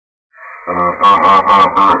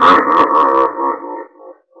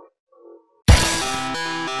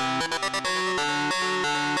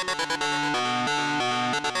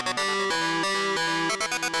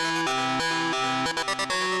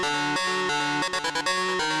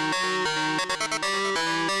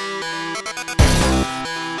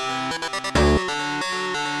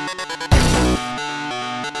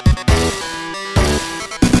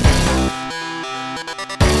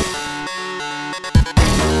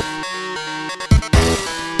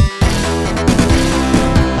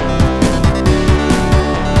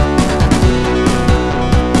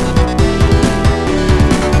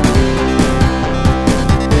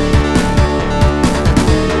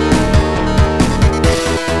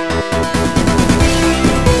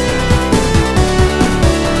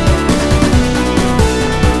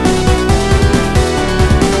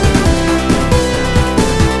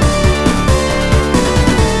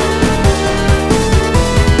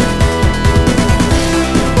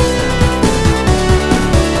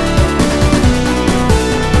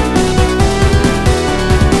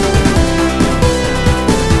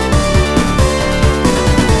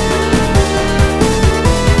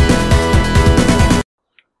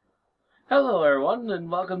Hello everyone, and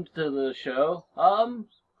welcome to the show.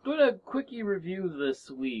 Doing a quickie review this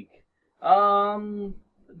week.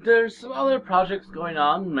 There's some other projects going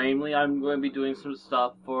on. Namely, I'm going to be doing some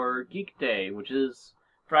stuff for Geek Day, which is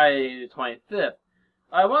Friday the 25th.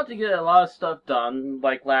 I want to get a lot of stuff done.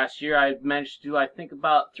 Like last year, I managed to do, I think,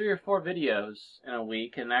 about 3 or 4 videos in a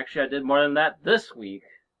week, and actually I did more than that this week.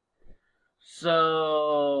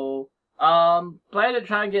 So, plan to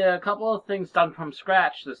try and get a couple of things done from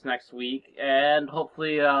scratch this next week, and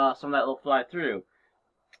hopefully some of that will fly through.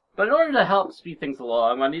 But in order to help speed things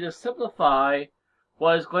along, I need to simplify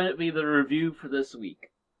what is going to be the review for this week.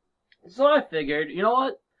 So I figured, you know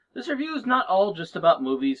what? This review is not all just about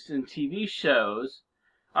movies and TV shows.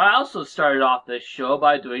 I also started off this show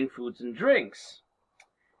by doing foods and drinks.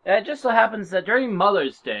 And it just so happens that during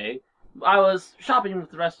Mother's Day, I was shopping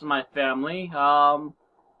with the rest of my family,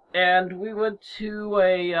 and we went to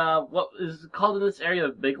a, what is called in this area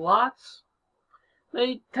Big Lots.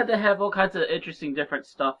 They tend to have all kinds of interesting different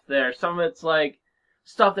stuff there. Some of it's like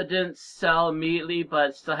stuff that didn't sell immediately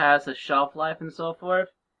but still has a shelf life and so forth.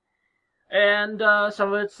 And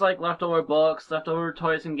some of it's like leftover books, leftover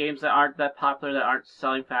toys and games that aren't that popular, that aren't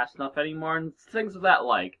selling fast enough anymore, and things of that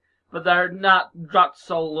like. But they're not dropped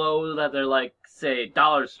so low that they're like, say,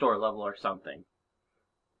 dollar store level or something.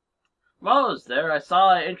 While I was there, I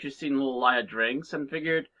saw an interesting little line of drinks and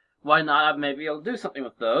figured, why not maybe I'll do something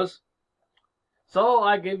with those. So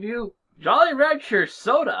I give you Jolly Rancher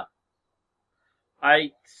soda.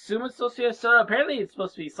 I assume it's supposed to be a soda. Apparently it's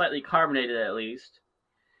supposed to be slightly carbonated at least.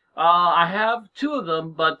 I have 2 of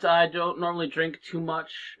them, but I don't normally drink too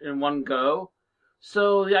much in one go.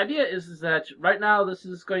 So the idea is that right now this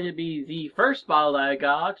is going to be the first bottle that I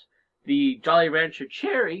got, the Jolly Rancher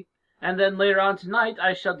Cherry, and then later on tonight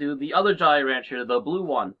I shall do the other Jolly Rancher, the blue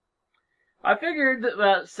one. I figured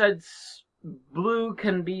that since blue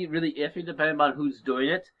can be really iffy depending on who's doing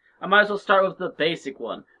it, I might as well start with the basic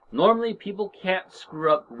one. Normally people can't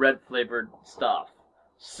screw up red flavored stuff.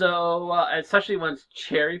 So, especially when it's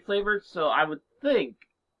cherry flavored, so I would think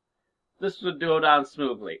this would go down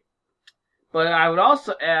smoothly. But I would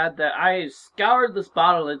also add that I scoured this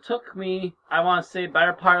bottle. It took me, I want to say,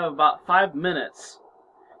 better part of about 5 minutes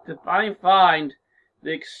to finally find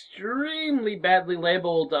the extremely badly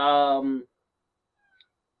labeled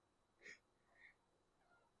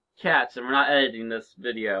cats, and we're not editing this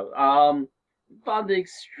video. Found the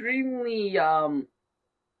extremely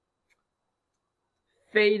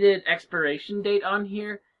faded expiration date on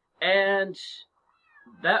here, and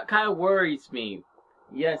that kind of worries me.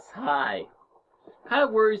 Yes, hi. Kind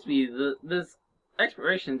of worries me. This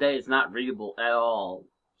expiration date is not readable at all.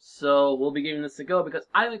 So we'll be giving this a go because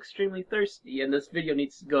I'm extremely thirsty, and this video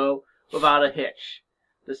needs to go without a hitch,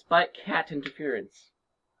 despite cat interference.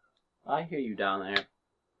 I hear you down there.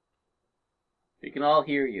 We can all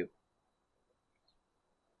hear you.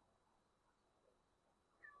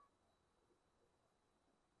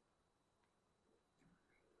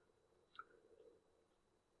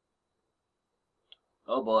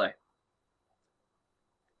 Oh boy.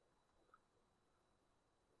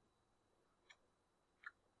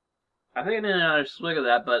 I think I need another swig of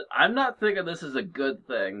that, but I'm not thinking this is a good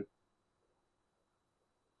thing.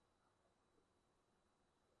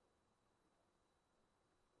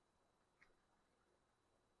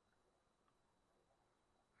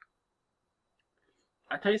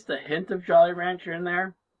 I taste a hint of Jolly Rancher in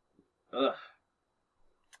there. Ugh.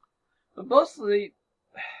 But mostly,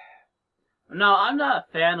 Now, I'm not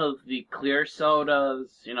a fan of the clear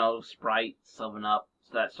sodas, Sprite, 7-Up,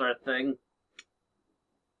 that sort of thing.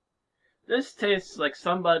 This tastes like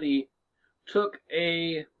somebody took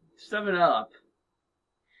a 7-Up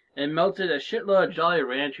and melted a shitload of Jolly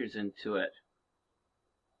Ranchers into it.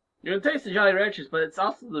 You can taste the Jolly Ranchers, but it's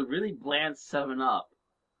also the really bland 7-Up.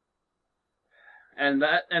 And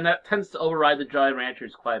that tends to override the Jolly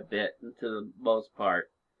Ranchers quite a bit, to the most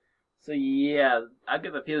part. So yeah, I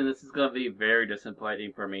get the feeling this is going to be very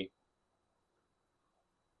disappointing for me.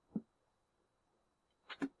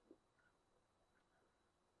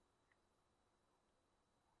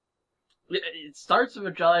 It starts with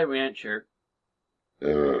a Jolly Rancher.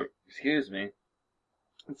 Excuse me.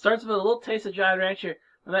 It starts with a little taste of Jolly Rancher,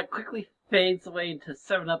 and that quickly fades away into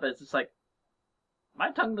 7-Up, and it's just like, my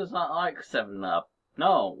tongue does not like 7-Up.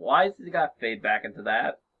 No, why is it got to fade back into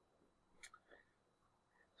that?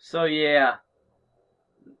 So yeah,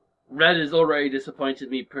 Red has already disappointed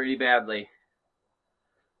me pretty badly.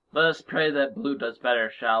 Let us pray that Blue does better,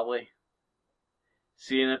 shall we?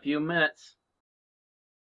 See you in a few minutes.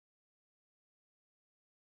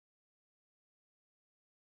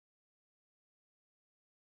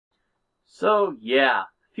 So yeah,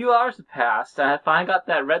 a few hours have passed, and I finally got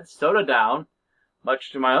that red soda down,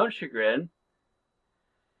 much to my own chagrin.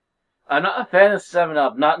 I'm not a fan of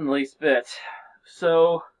 7-Up, not in the least bit.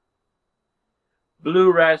 So,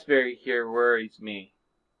 Blue Raspberry here worries me.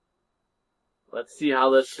 Let's see how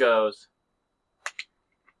this goes.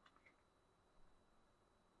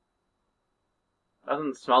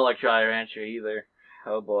 Doesn't smell like Jolly Rancher either.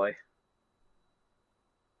 Oh boy.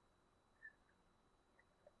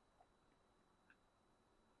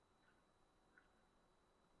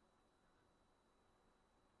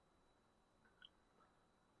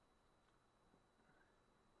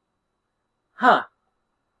 Huh.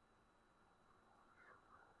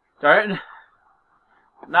 Darn it.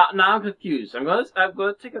 Now I'm confused. I'm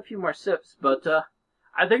gonna take a few more sips, but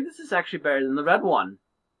I think this is actually better than the red one,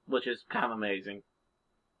 which is kind of amazing.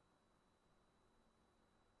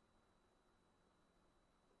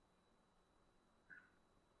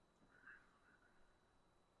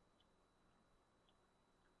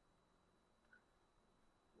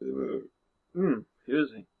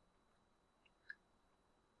 Excuse me.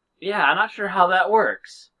 Yeah, I'm not sure how that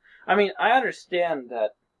works. I mean, I understand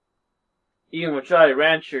that even with Jolly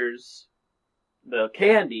Ranchers, the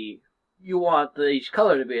candy, you want each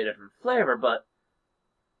color to be a different flavor, but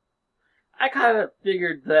I kind of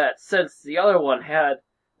figured that since the other one had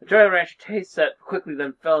a Jolly Rancher taste that quickly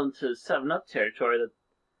then fell into 7-Up territory, that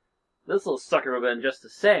this little sucker would have been just the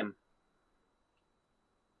same.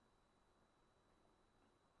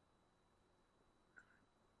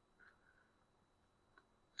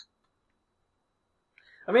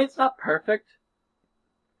 I mean, it's not perfect.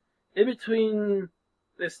 In between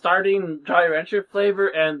the starting Jolly Rancher flavor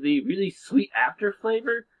and the really sweet after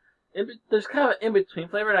flavor, there's kind of an in-between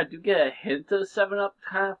flavor, and I do get a hint of 7-Up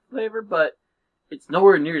kind of flavor, but it's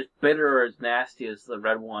nowhere near as bitter or as nasty as the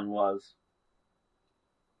red one was.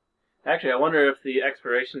 Actually, I wonder if the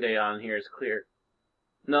expiration date on here is clear.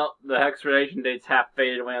 No, the expiration date's half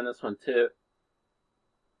faded away on this one, too.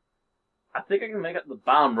 I think I can make up the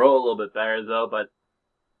bottom row a little bit better, though, but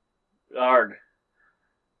arg.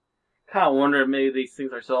 Kind of wonder if maybe these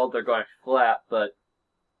things are so old they're going flat, but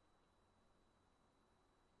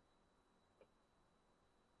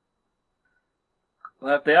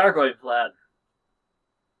well, if they are going flat,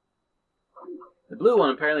 the blue one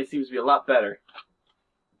apparently seems to be a lot better.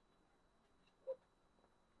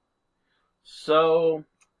 So,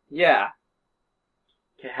 yeah.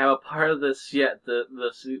 Can't have a part of this yet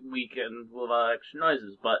this weekend without extra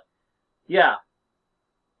noises, but yeah.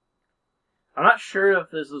 I'm not sure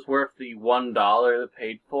if this is worth the $1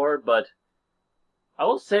 paid for, but I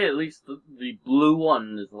will say at least the blue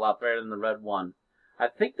one is a lot better than the red one. I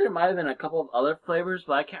think there might have been a couple of other flavors,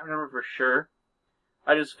 but I can't remember for sure.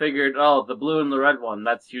 I just figured, oh, the blue and the red one,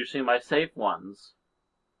 that's usually my safe ones.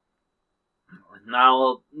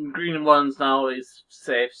 Now, green one's not always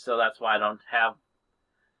safe, so that's why I don't have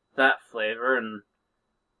that flavor, and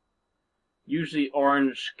usually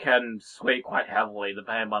orange can sway quite heavily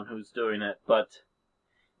depending on who's doing it, but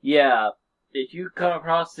yeah, if you come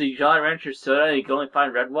across the Jolly Rancher soda and you can only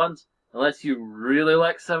find red ones, unless you really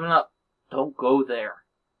like 7-Up, don't go there.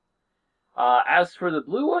 As for the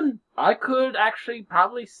blue one, I could actually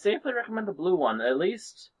probably safely recommend the blue one. At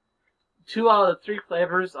least 2 out of the 3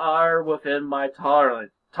 flavors are within my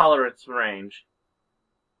tolerance range.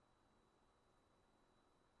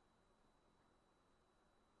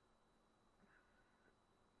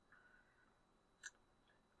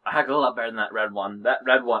 I like it a lot better than that red one. That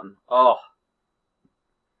red one, oh,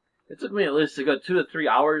 It took me at least a good 2 to 3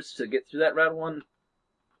 hours to get through that red one.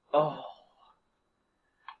 Oh.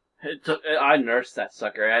 I nursed that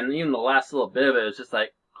sucker, and even the last little bit of it was just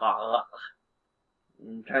like, ugh,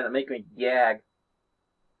 trying to make me gag.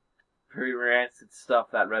 Pretty rancid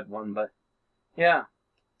stuff, that red one, but yeah.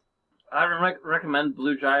 I recommend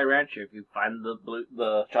Blue Jolly Rancher if you find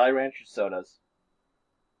the Jolly Rancher sodas.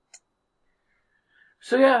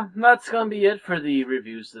 So yeah, that's gonna be it for the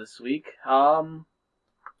reviews this week.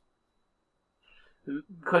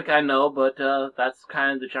 Quick, I know, but that's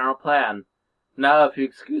kind of the general plan. Now, if you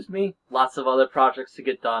excuse me, lots of other projects to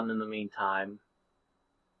get done in the meantime.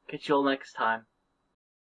 Catch you all next time.